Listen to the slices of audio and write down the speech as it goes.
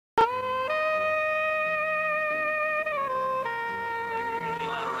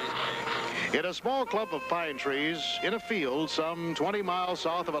In a small clump of pine trees in a field some 20 miles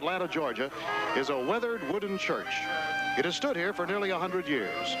south of Atlanta, Georgia, is a weathered wooden church. It has stood here for nearly 100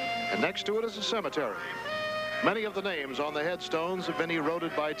 years, and next to it is a cemetery. Many of the names on the headstones have been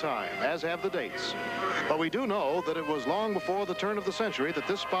eroded by time, as have the dates. But we do know that it was long before the turn of the century that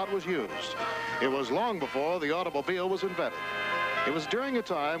this spot was used. It was long before the automobile was invented. It was during a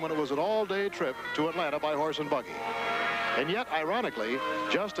time when it was an all-day trip to Atlanta by horse and buggy. And yet, ironically,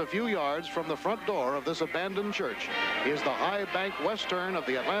 just a few yards from the front door of this abandoned church is the high bank west turn of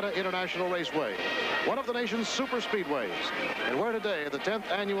the Atlanta International Raceway, one of the nation's super speedways, and where today the 10th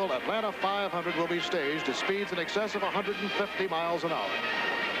annual Atlanta 500 will be staged at speeds in excess of 150 miles an hour.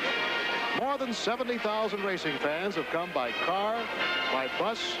 More than 70,000 racing fans have come by car, by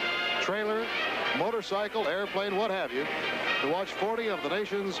bus, trailer, motorcycle, airplane, what have you, to watch 40 of the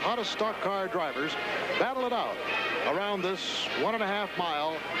nation's hottest stock car drivers battle it out around this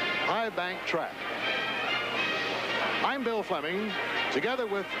 1.5-mile high bank track. I'm Bill Fleming, together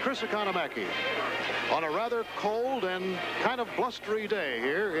with Chris Economaki, on a rather cold and kind of blustery day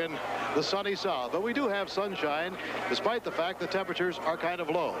here in the sunny south. But we do have sunshine, despite the fact the temperatures are kind of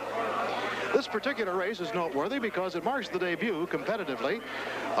low. This particular race is noteworthy because it marks the debut, competitively,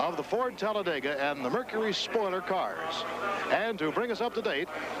 of the Ford Talladega and the Mercury spoiler cars. And to bring us up to date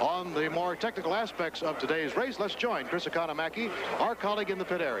on the more technical aspects of today's race, let's join Chris Economaki, our colleague in the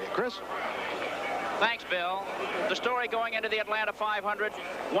pit area. Chris? Thanks, Bill. The story going into the Atlanta 500,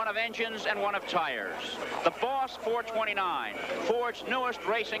 one of engines and one of tires. The Boss 429, Ford's newest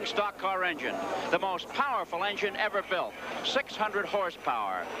racing stock car engine. The most powerful engine ever built. 600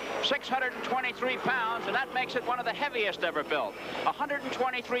 horsepower, 623 pounds, and that makes it one of the heaviest ever built.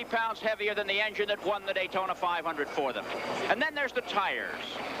 123 pounds heavier than the engine that won the Daytona 500 for them. And then there's the tires.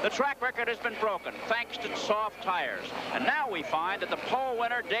 The track record has been broken, thanks to soft tires. And now we find that the pole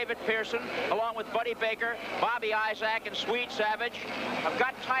winner, David Pearson, along with Buddy Baker, Bobby Isaac, and Swede Savage have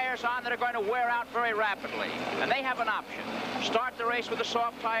got tires on that are going to wear out very rapidly. And they have an option. Start the race with the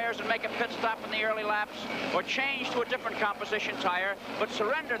soft tires and make a pit stop in the early laps, or change to a different composition tire, but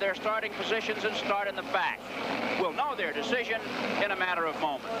surrender their starting positions and start in the back. We'll know their decision in a matter of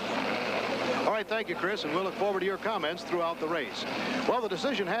moments. All right, thank you, Chris, and we'll look forward to your comments throughout the race. Well, the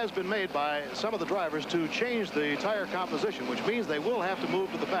decision has been made by some of the drivers to change the tire composition, which means they will have to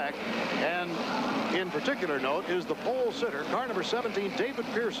move to the back. And in particular note is the pole sitter, car number 17, David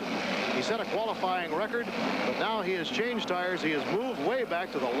Pearson. He set a qualifying record, but now he has changed tires. He has moved way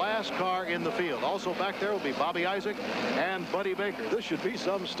back to the last car in the field. Also back there will be Bobby Isaac and Buddy Baker. This should be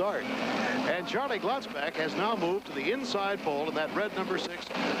some start. And Charlie Glotzback has now moved to the inside pole in that red number 6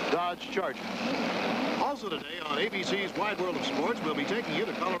 Dodge Charger. Also today on ABC's Wide World of Sports, we'll be taking you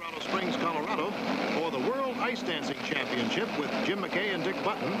to Colorado Springs, Colorado for the World Ice Dancing Championship with Jim McKay and Dick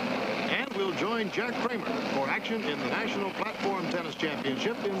Button. And we'll join Jack Kramer for action in the National Platform Tennis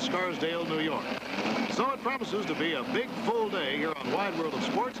Championship in Scarsdale, New York. So it promises to be a big, full day here on Wide World of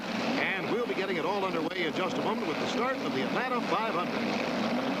Sports, and we'll be getting it all underway in just a moment with the start of the Atlanta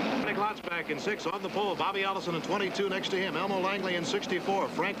 500. Glotzback in 6 on the pole. Bobby Allison in 22 next to him. Elmo Langley in 64.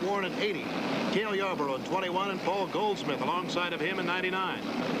 Frank Warren in 80. Cale Yarborough in 21 and Paul Goldsmith alongside of him in 99.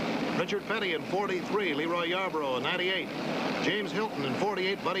 Richard Petty in 43. Leroy Yarborough in 98. James Hilton in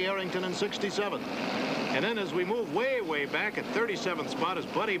 48. Buddy Arrington in 67. And then as we move way back at 37th spot is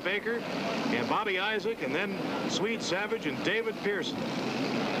Buddy Baker and Bobby Isaac, and then Swede Savage and David Pearson.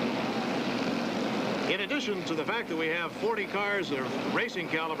 In addition to the fact that we have 40 cars of racing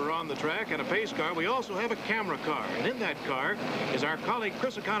caliber on the track and a pace car, we also have a camera car. And in that car is our colleague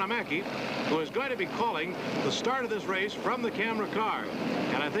Chris Economaki, who is going to be calling the start of this race from the camera car.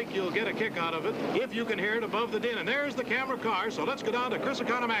 And I think you'll get a kick out of it if you can hear it above the din. And there's the camera car, so let's go down to Chris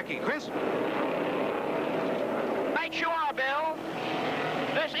Economaki. Chris? Right you are, Bill.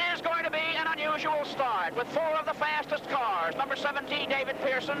 This is going to be an unusual start with 4 of the fastest cars. Number 17, David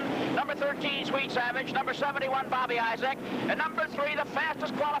Pearson. Number 13, Swede Savage. Number 71, Bobby Isaac. And number 3, the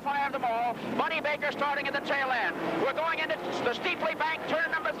fastest qualifier of them all, Buddy Baker, starting at the tail end. We're going into the steeply banked turn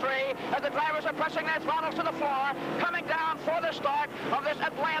number 3 as the drivers are pressing their throttles to the floor, coming down for the start of this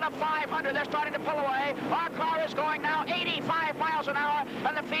Atlanta 500. They're starting to pull away. Our car is going now 85 miles an hour,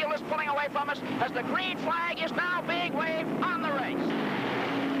 and the field is pulling away from us as the green flag is now being waved on the race.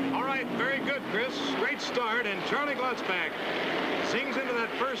 All right, very good, Chris. Great start, and Charlie Glotzback sings into that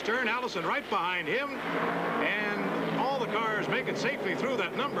first turn. Allison right behind him, and all the cars make it safely through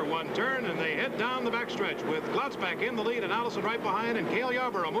that number 1 turn, and they head down the backstretch with Glotzback in the lead and Allison right behind, and Cale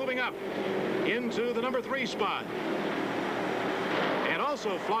Yarborough moving up into the number 3 spot. And also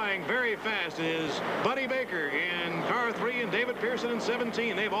Also flying very fast is Buddy Baker in car 3 and David Pearson in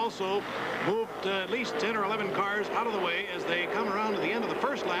 17. They've also moved at least 10 or 11 cars out of the way as they come around to the end of the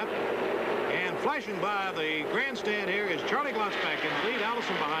first lap. And flashing by the grandstand here is Charlie Glotzback in the lead,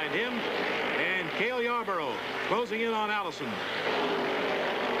 Allison behind him, and Cale Yarborough closing in on Allison.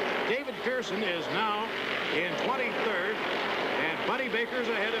 David Pearson is now in 23rd, and Buddy Baker's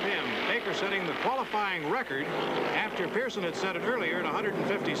ahead of him. Baker setting the qualifying record after Pearson had set it earlier at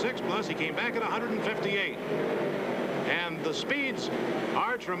 156 plus. He came back at 158. And the speeds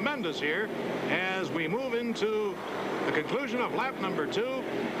are tremendous here as we move into the conclusion of lap number 2.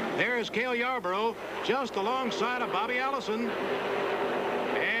 There's Cale Yarborough just alongside of Bobby Allison.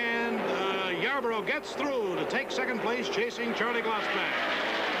 And Yarborough gets through to take second place, chasing Charlie Glotzback.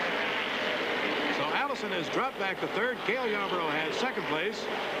 So Allison has dropped back to third. Cale Yarborough has second place.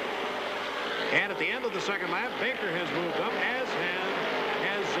 And at the end of the second lap, Baker has moved up, as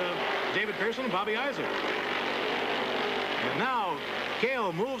has David Pearson and Bobby Isaac. And now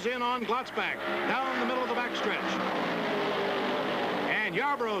Cale moves in on Glotzback down the middle of the backstretch. And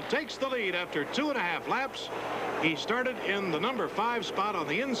Yarborough takes the lead after 2.5 laps. He started in the number 5 spot on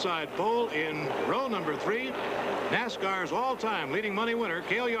the inside pole in row number 3. NASCAR's all-time leading money winner,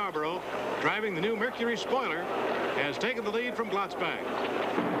 Cale Yarborough, driving the new Mercury spoiler, has taken the lead from Glotzback.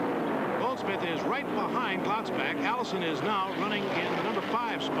 Goldsmith is right behind Glotzback. Allison is now running in the number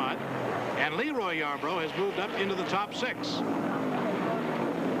 5 spot. And Leroy Yarborough has moved up into the top 6.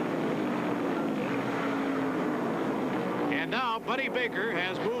 And now Buddy Baker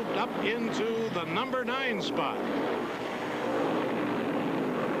has moved up into the number 9 spot.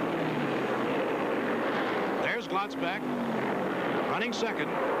 There's Glotzback running second,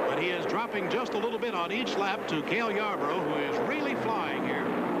 but he is dropping just a little bit on each lap to Cale Yarborough, who is really flying here.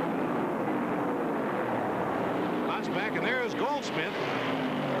 Glotzback, and there's Goldsmith.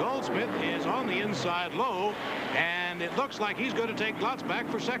 Goldsmith is on the inside low, and it looks like he's going to take Glotzback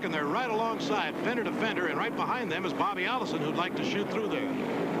for second. They're right alongside, fender to fender, and right behind them is Bobby Allison, who'd like to shoot through there.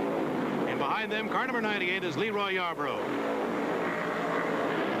 And behind them, car number 98 is Leroy Yarborough.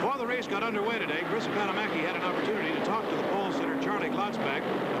 Before the race got underway today, Chris Economaki had an opportunity to talk to the pole sitter, Charlie Glotzback,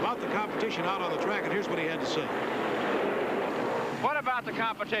 about the competition out on the track, and here's what he had to say. What about the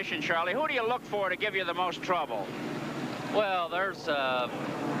competition, Charlie? Who do you look for to give you the most trouble? Well, there's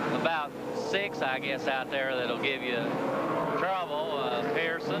about 6, I guess, out there that'll give you trouble.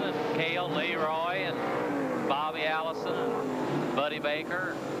 Pearson and Cale, Leroy, and Bobby Allison, and Buddy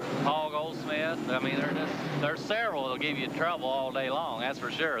Baker, Paul Goldsmith. I mean, there's several that'll give you trouble all day long, that's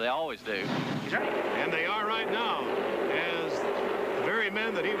for sure. They always do. And they are right now, as the very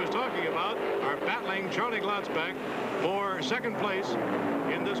men that he was talking about are battling Charlie Glotzback for second place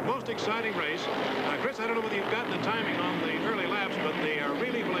in this most exciting race. Chris, I don't know whether you've gotten the timing on the early laps, but they are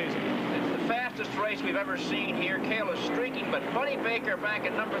really blazing. It's the fastest race we've ever seen here. Cale is streaking, but Buddy Baker back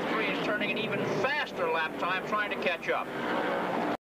at number 3 is turning an even faster lap time, trying to catch up.